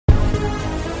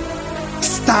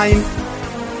Stein.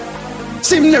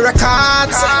 Chimney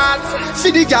records,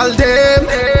 for the gal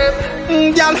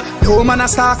dem. Gal, your man a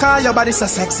stalker, your body so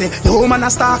sexy. Your man a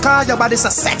stalker, your body so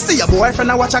sexy. Your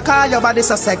boyfriend a watch a car, your body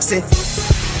so sexy.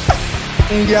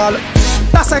 Gal,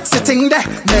 that sexy thing there,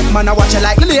 make man a watch you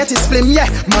like the latest film, yeah.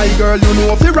 My girl, you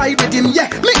know if you ride with him, yeah.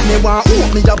 Make me want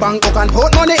open me your bank up and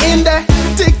put money in there.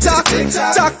 Tick tock,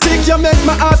 tock tick, you make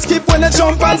my heart skip when you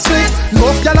jump and split.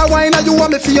 Love y'all a wine and you are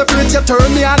my favorite. You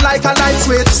turn me on like a light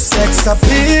switch. Sex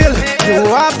appeal, you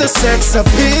have the sex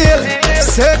appeal.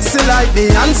 Sexy like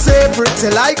Beyonce,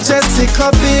 pretty like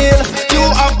Jessica Biel. You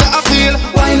have the appeal,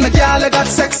 wine my girl, you got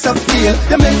sex appeal.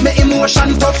 You make me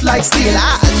emotion tough like steel.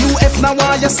 You if now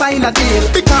want you sign a deal,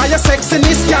 because your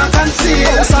sexiness can't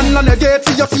conceal. Sun on the gate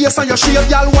for your face and your shape,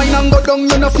 y'all wine and go down,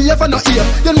 you no favor no ear.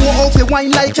 You know how to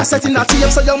wine like you're setting a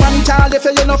tape, so your man can't if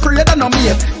you no afraid of no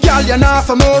mate. Girl, you not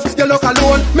for move, you look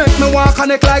alone, make me walk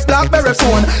connect like BlackBerry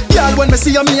phone. Girl, when me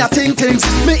see you, me a think things,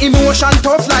 me emotion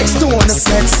tough like stone.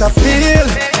 Sex appeal,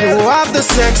 you have the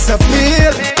sex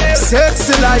appeal.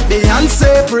 Sexy like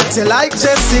Beyonce, pretty like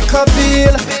Jessica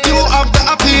Biel. You have the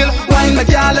appeal, wine my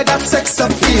girl, you got sex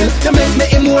appeal. You make me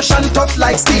emotion tough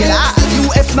like steel. You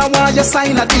if now want you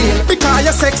sign a deal, because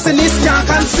your sexiness can't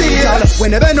conceal.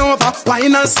 When you bend over,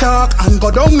 wine and stalk, and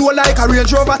go down low like a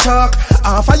Range Rover truck.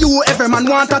 After you, every man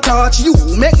want a touch. You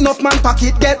make enough man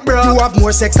pocket get broke. You have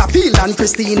more sex appeal than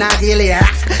Christina Aguilera.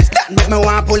 That make me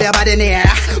want pull your body near.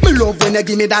 Me love when you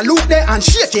give me that look there and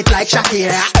shake it like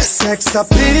Shakira. Sex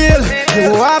appeal,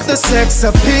 you have the sex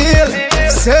appeal.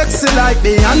 Sexy like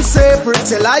Beyonce,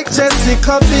 pretty like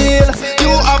Jessica Biel.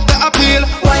 You have the appeal,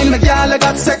 wine my girl, you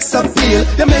got sex appeal.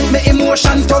 You make me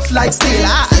emotion tough like steel.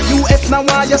 You if now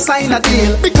want you sign a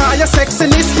deal, because your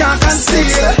sexiness can't conceal.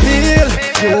 Sex appeal,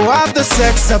 you have the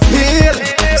sex appeal.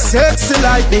 Sexy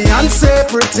like Beyonce,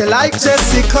 pretty like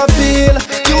Jessica Biel.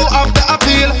 You have the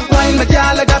appeal, wine my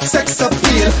girl, you got sex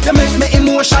appeal. You make me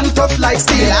emotion tough like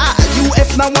steel. You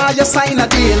if now want you sign a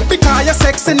deal, because your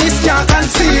sexiness can't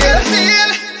conceal.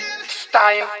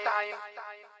 Stein.